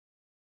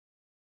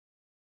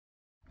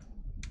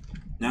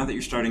Now that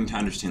you're starting to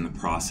understand the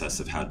process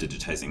of how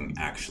digitizing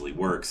actually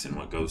works and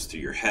what goes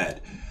through your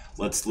head,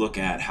 let's look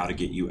at how to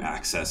get you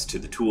access to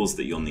the tools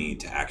that you'll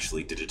need to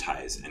actually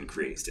digitize and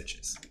create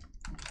stitches.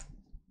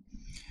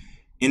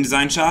 In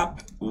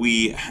DesignShop,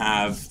 we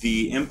have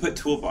the input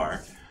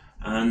toolbar,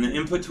 and the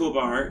input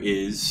toolbar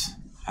is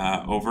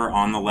over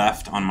on the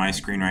left on my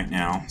screen right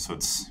now, so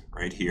it's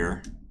right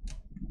here.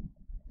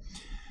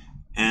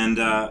 And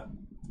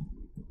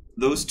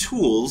those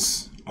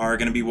tools are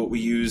going to be what we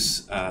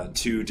use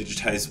to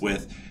digitize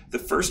with. The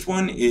first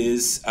one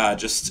is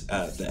just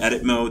the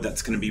edit mode.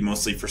 That's going to be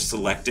mostly for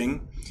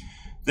selecting.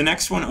 The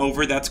next one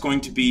over, that's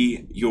going to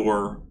be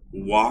your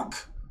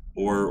walk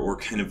or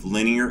kind of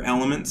linear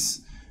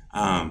elements.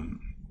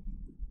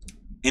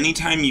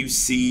 Anytime you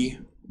see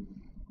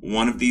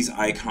one of these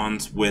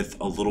icons with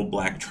a little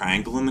black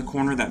triangle in the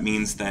corner, that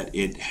means that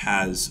it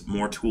has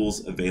more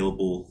tools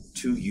available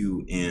to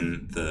you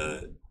in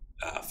the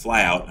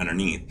flyout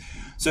underneath.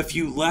 So if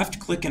you left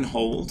click and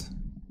hold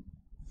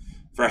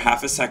for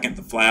half a second,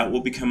 the flyout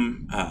will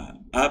become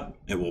up,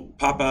 it will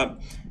pop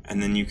up,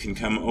 and then you can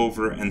come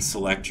over and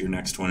select your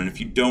next one. And if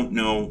you don't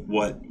know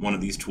what one of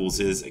these tools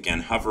is,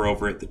 again, hover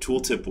over it, the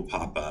tooltip will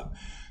pop up.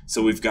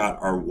 So we've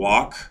got our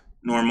walk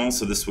normal,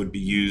 so this would be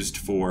used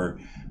for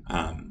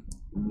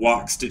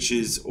walk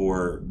stitches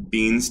or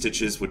bean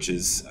stitches, which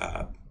is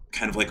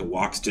kind of like a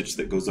walk stitch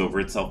that goes over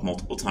itself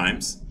multiple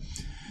times.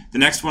 The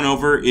next one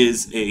over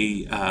is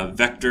a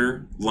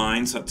vector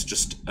line, so it's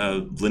just a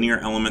linear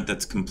element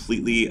that's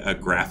completely a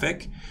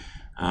graphic,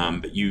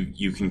 but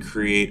you can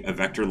create a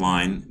vector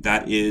line.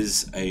 That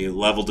is a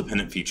level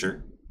dependent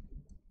feature.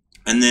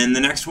 And then the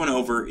next one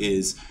over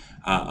is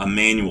a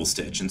manual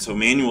stitch, and so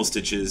manual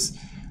stitches,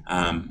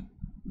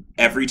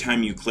 every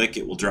time you click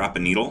it will drop a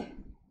needle,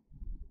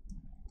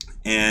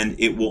 and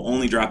it will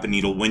only drop a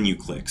needle when you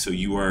click, so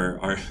you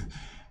are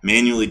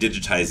manually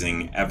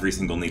digitizing every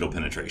single needle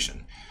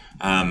penetration.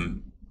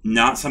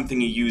 Not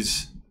something you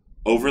use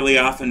overly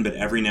often, but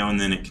every now and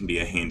then it can be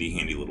a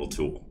handy little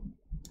tool.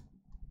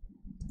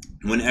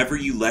 Whenever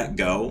you let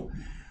go,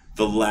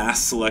 the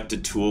last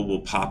selected tool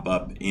will pop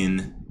up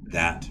in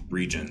that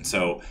region.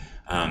 So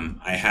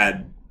I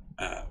had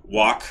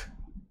walk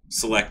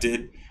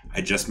selected.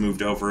 I just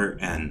moved over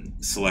and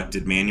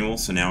selected manual,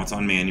 so now it's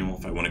on manual.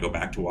 If I want to go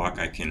back to walk,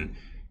 I can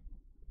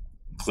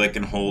click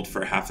and hold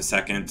for half a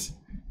second,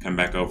 come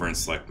back over and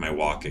select my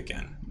walk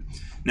again.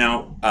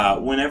 Now,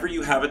 whenever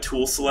you have a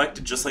tool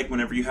selected, just like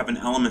whenever you have an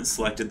element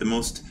selected, the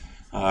most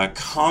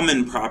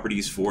common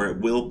properties for it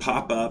will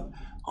pop up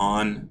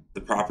on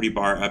the property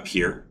bar up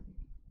here.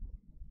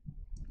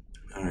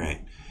 All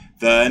right.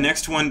 The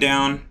next one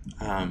down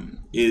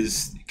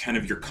is kind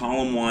of your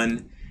column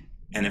 1,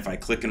 and if I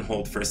click and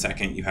hold for a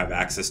second, you have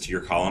access to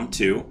your column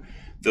 2.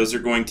 Those are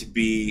going to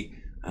be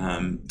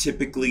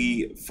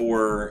typically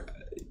for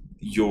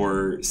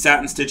your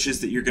satin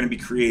stitches that you're going to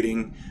be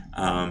creating.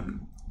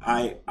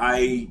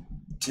 I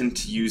tend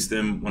to use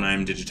them when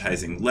I'm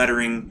digitizing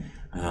lettering,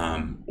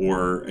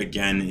 or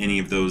again, any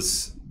of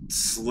those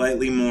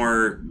slightly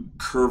more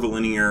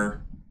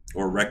curvilinear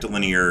or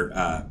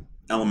rectilinear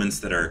elements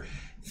that are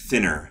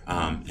thinner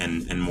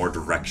and more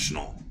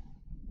directional.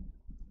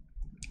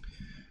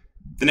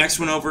 The next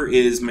one over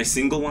is my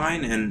single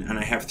line, and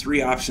I have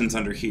 3 options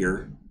under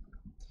here.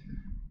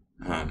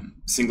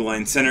 Single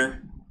line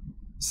center,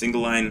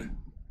 single line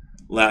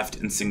left,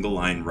 and single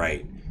line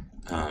right.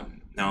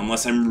 Now,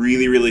 unless I'm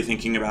really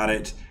thinking about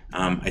it,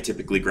 I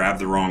typically grab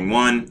the wrong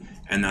one,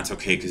 and that's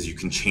okay because you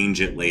can change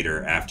it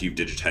later after you've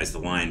digitized the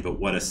line. But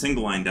what a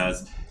single line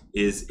does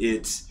is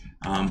it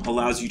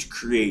allows you to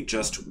create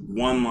just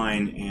one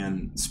line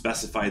and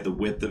specify the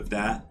width of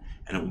that,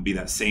 and it will be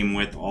that same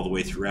width all the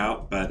way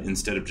throughout. But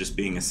instead of just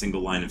being a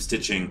single line of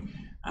stitching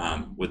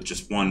with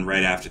just one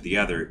right after the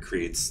other, it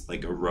creates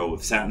like a row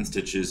of satin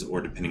stitches,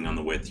 or depending on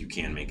the width, you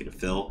can make it a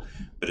fill.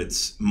 But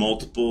it's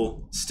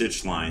multiple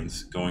stitch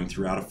lines going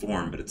throughout a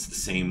form, but it's the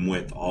same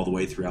width all the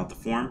way throughout the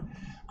form.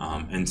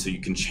 And so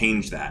you can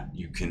change that.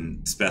 You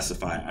can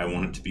specify, I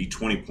want it to be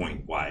 20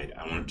 point wide,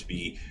 I want it to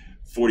be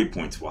 40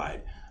 points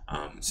wide.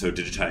 So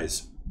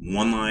digitize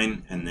one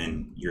line, and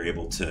then you're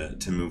able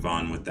to move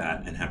on with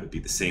that and have it be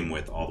the same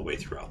width all the way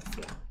throughout the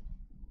form.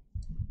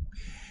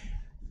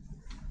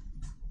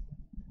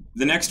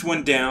 The next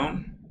one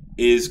down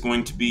is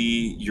going to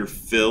be your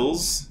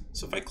fills.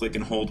 So if I click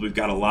and hold, we've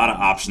got a lot of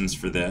options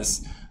for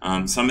this.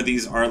 Some of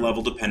these are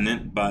level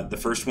dependent, but the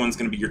first one's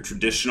going to be your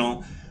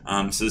traditional.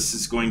 So this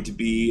is going to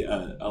be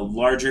a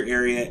larger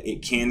area.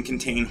 It can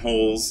contain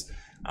holes,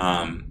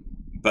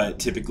 but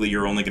typically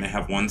you're only going to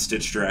have one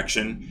stitch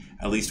direction,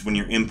 at least when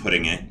you're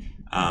inputting it.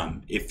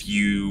 If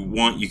you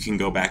want, you can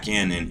go back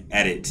in and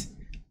edit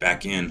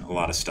back in a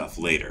lot of stuff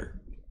later.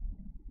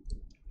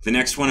 The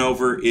next one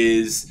over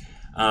is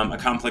a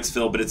complex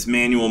fill, but it's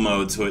manual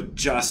mode, so it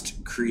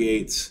just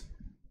creates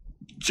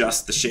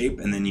just the shape,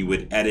 and then you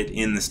would edit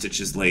in the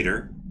stitches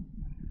later.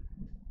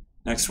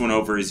 Next one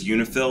over is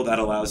unifill. That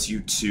allows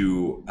you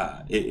to,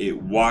 it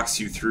walks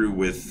you through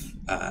with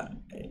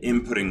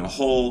inputting a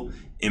hole,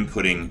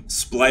 inputting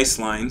splice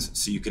lines,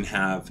 so you can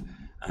have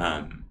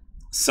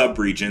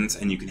sub-regions,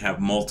 and you can have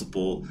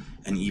multiple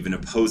and even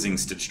opposing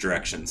stitch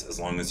directions as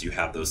long as you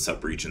have those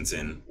sub-regions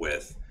in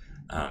with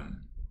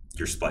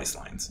your splice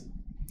lines.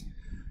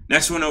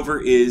 Next one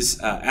over is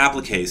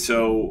applique.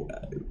 So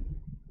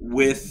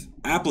with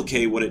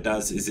applique, what it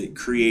does is it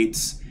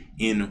creates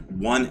in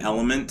one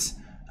element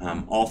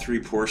all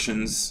three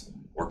portions,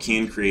 or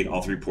can create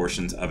all three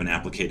portions of an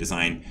applique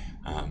design,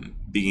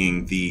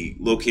 being the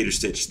locator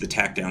stitch, the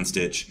tack down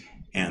stitch,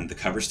 and the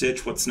cover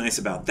stitch. What's nice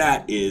about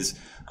that is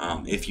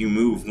if you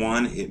move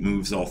one, it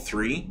moves all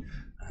three.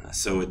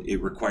 So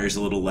it requires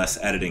a little less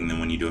editing than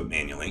when you do it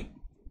manually.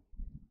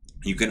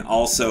 You can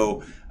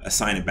also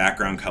assign a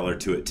background color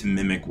to it to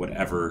mimic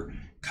whatever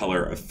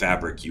color of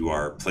fabric you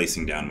are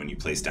placing down when you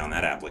place down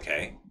that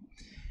applique.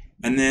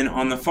 And then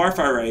on the far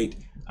right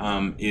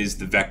is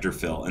the vector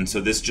fill. And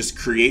so this just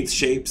creates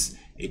shapes.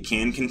 It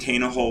can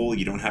contain a hole.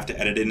 You don't have to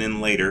edit it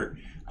in later,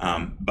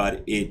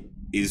 but it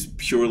is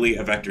purely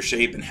a vector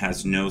shape and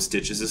has no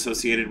stitches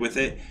associated with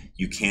it.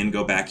 You can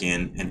go back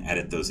in and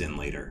edit those in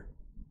later.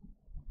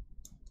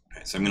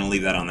 Okay, so I'm going to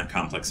leave that on that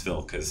complex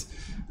fill because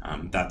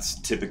that's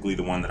typically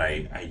the one that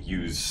I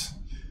use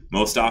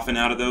most often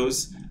out of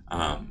those.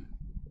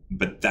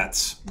 But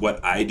that's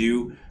what I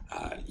do.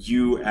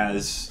 You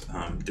as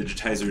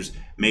digitizers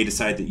may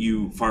decide that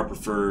you far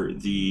prefer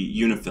the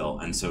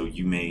unifill, and so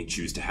you may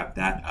choose to have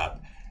that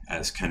up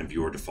as kind of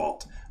your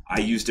default. I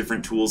use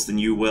different tools than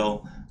you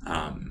will.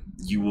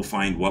 You will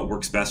find what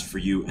works best for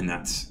you, and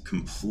that's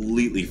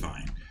completely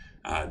fine.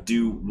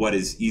 Do what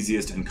is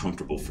easiest and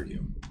comfortable for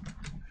you.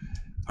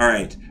 All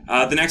right,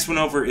 the next one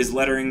over is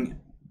lettering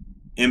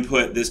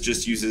input. This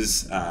just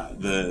uses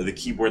the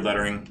keyboard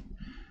lettering.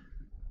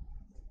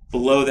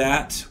 Below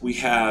that, we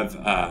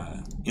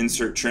have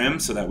insert trim.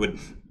 So that would,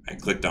 I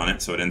clicked on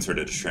it, so it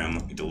inserted a trim.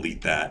 Let me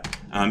delete that.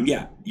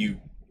 Yeah, you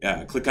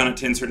click on it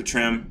to insert a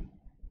trim.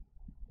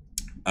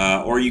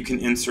 Or you can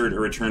insert a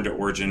return to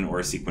origin or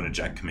a sequence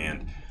eject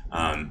command.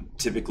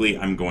 Typically,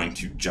 I'm going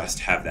to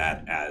just have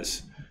that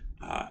as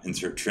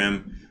insert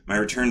trim. My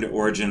return to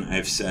origin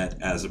I've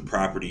set as a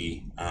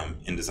property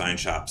in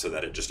DesignShop so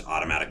that it just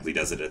automatically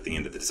does it at the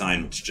end of the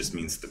design, which just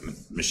means the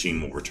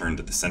machine will return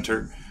to the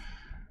center,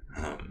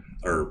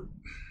 or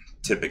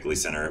typically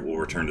center. It will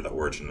return to the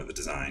origin of the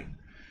design.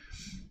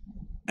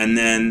 And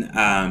then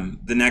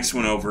the next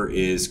one over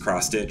is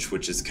cross stitch,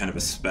 which is kind of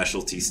a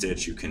specialty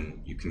stitch. You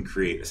can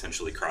create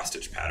essentially cross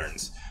stitch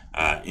patterns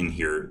in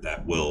here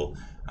that will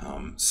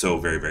sew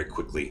very, very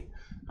quickly.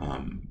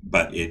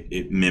 But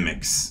it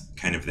mimics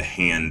kind of the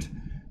hand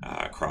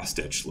cross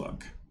stitch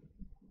look.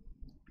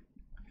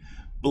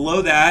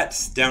 Below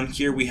that, down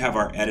here we have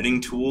our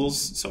editing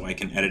tools. So I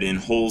can edit in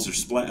holes or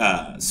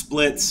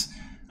splits,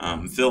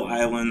 fill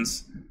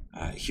islands.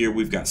 Here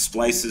we've got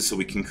splices, so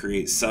we can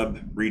create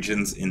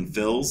sub-regions in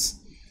fills.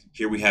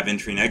 Here we have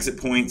entry and exit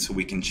points, so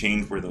we can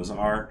change where those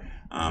are.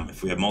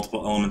 If we have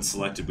multiple elements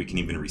selected, we can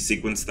even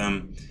resequence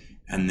them.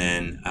 And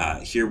then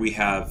here we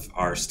have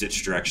our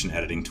stitch direction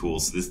editing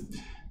tools.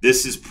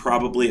 This is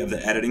probably, of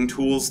the editing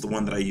tools, the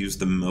one that I use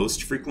the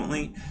most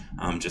frequently,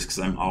 just because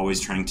I'm always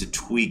trying to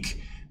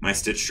tweak my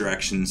stitch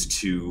directions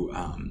to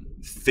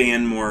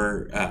fan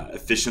more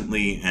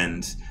efficiently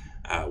and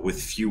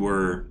with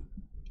fewer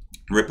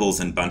ripples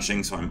and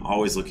bunching. So I'm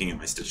always looking at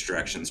my stitch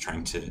directions,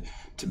 trying to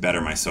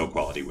better my sew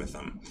quality with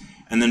them.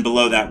 And then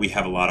below that, we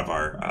have a lot of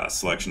our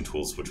selection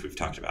tools, which we've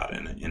talked about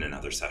in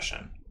another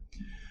session.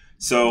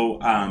 So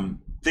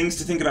things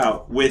to think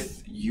about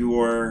with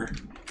your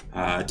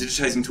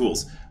digitizing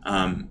tools.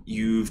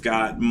 You've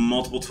got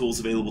multiple tools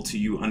available to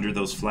you under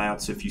those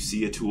flyouts. So if you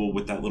see a tool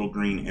with that little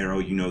green arrow,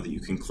 you know that you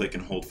can click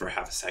and hold for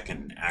half a second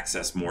and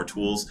access more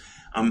tools.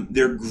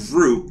 They're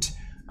grouped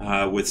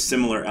with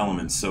similar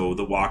elements. So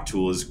the walk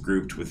tool is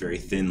grouped with very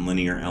thin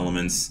linear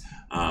elements.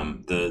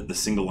 The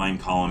single line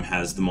column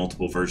has the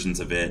multiple versions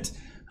of it.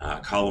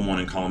 Column 1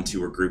 and column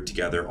 2 are grouped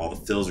together. All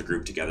the fills are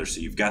grouped together.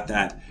 So you've got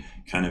that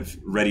kind of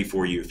ready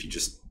for you. If you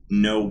just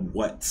know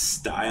what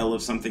style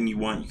of something you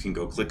want, you can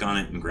go click on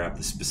it and grab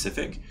the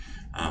specific.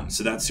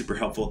 So that's super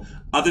helpful.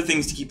 Other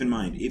things to keep in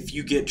mind, if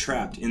you get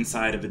trapped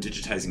inside of a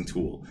digitizing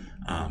tool,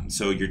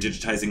 so you're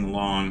digitizing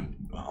along,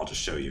 well, I'll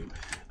just show you.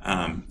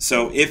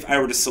 So if I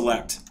were to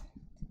select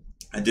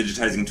a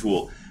digitizing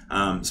tool,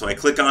 so I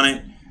click on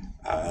it,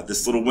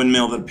 this little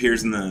windmill that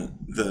appears in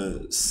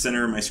the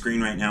center of my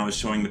screen right now is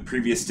showing the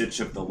previous stitch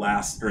of the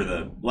last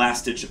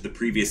stitch of the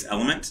previous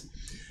element.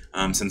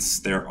 Since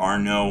there are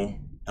no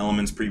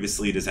elements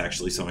previously, it is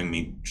actually showing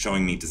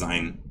me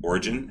design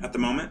origin at the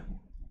moment.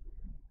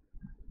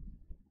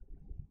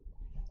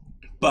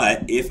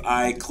 But if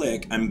I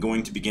click, I'm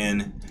going to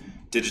begin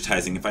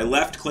digitizing. If I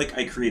left click,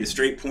 I create a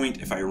straight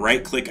point. If I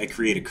right click, I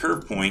create a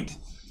curve point.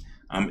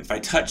 If I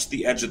touch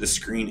the edge of the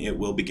screen, it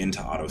will begin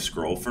to auto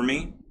scroll for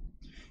me.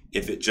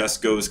 If it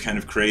just goes kind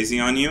of crazy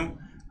on you,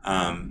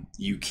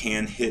 you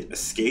can hit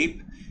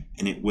escape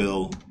and it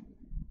will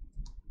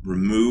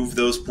remove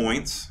those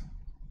points.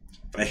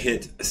 If I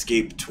hit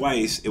escape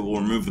twice, it will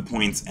remove the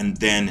points and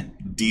then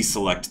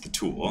deselect the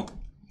tool.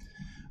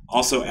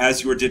 Also,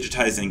 as you're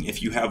digitizing,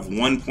 if you have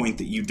one point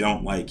that you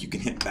don't like, you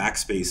can hit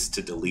backspace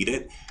to delete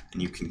it,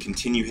 and you can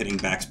continue hitting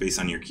backspace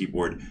on your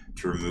keyboard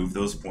to remove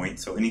those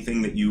points. So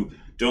anything that you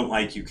don't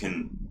like, you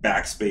can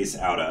backspace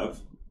out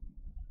of.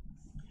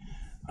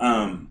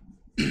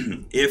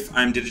 If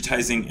I'm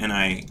digitizing and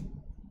I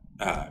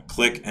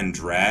click and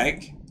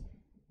drag,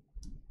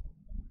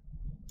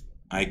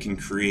 I can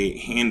create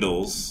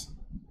handles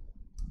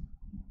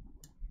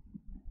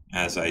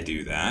as I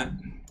do that.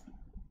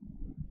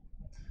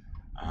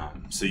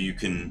 So you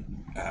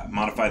can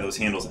modify those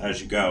handles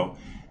as you go.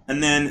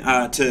 And then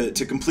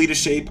to complete a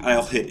shape,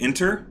 I'll hit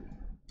Enter.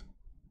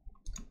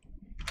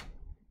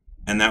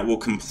 And that will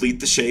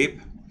complete the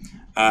shape.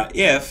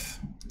 If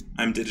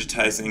I'm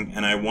digitizing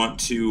and I want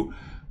to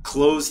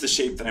close the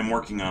shape that I'm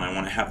working on, I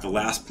want to have the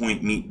last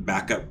point meet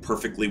back up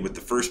perfectly with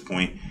the first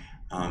point,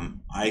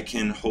 I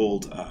can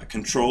hold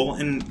Control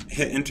and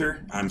hit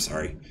Enter. I'm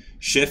sorry,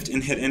 Shift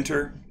and hit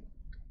Enter.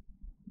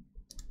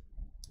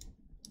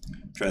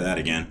 Try that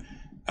again.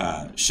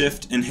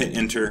 Shift and hit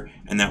Enter,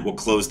 and that will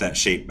close that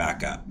shape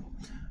back up.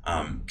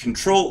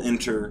 Control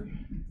Enter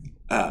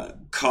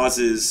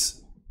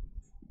causes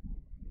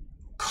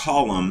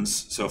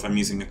columns, so if I'm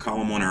using a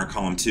column 1 or a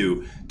column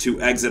 2,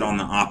 to exit on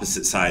the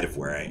opposite side of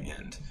where I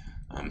end.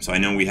 So I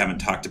know we haven't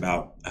talked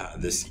about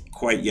this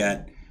quite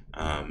yet,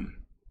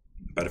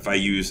 but if I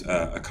use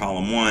a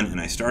column 1 and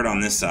I start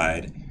on this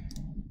side,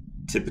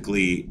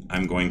 typically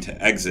I'm going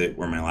to exit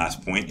where my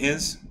last point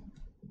is.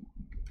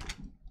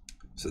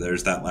 So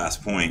there's that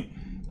last point.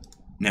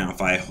 Now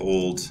if I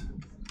hold,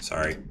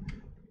 sorry,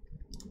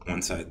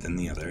 one side then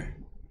the other.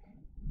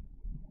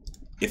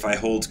 If I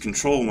hold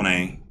Control when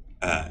I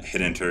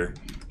hit Enter,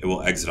 it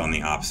will exit on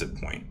the opposite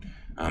point.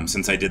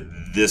 Since I did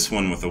this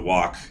one with a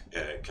walk,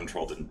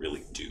 Control didn't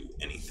really do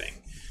anything.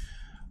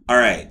 All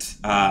right,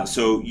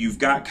 so you've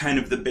got kind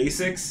of the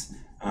basics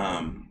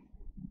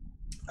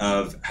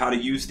of how to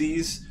use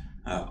these.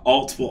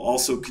 Alt will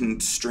also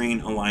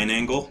constrain a line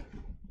angle.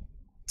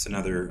 It's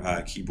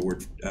another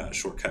keyboard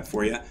shortcut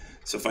for you.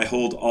 So if I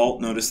hold Alt,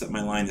 notice that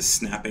my line is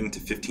snapping to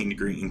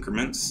 15-degree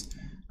increments.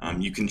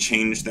 You can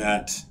change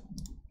that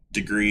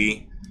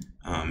degree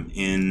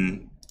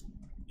in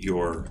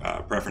your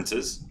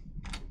preferences,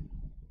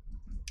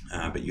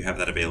 but you have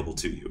that available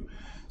to you.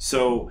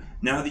 So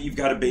now that you've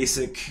got a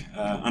basic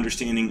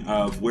understanding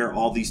of where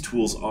all these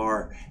tools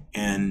are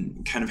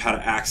and kind of how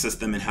to access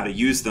them and how to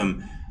use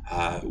them,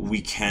 we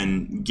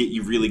can get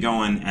you really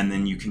going, and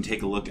then you can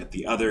take a look at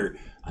the other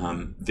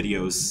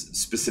videos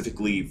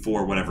specifically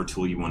for whatever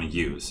tool you want to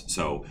use.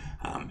 So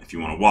if you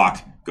want to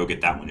walk, go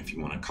get that one. If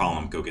you want a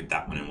column, go get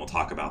that one, and we'll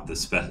talk about the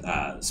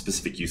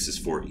specific uses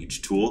for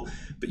each tool.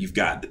 But you've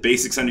got the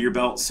basics under your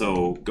belt,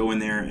 so go in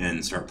there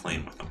and start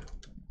playing with them.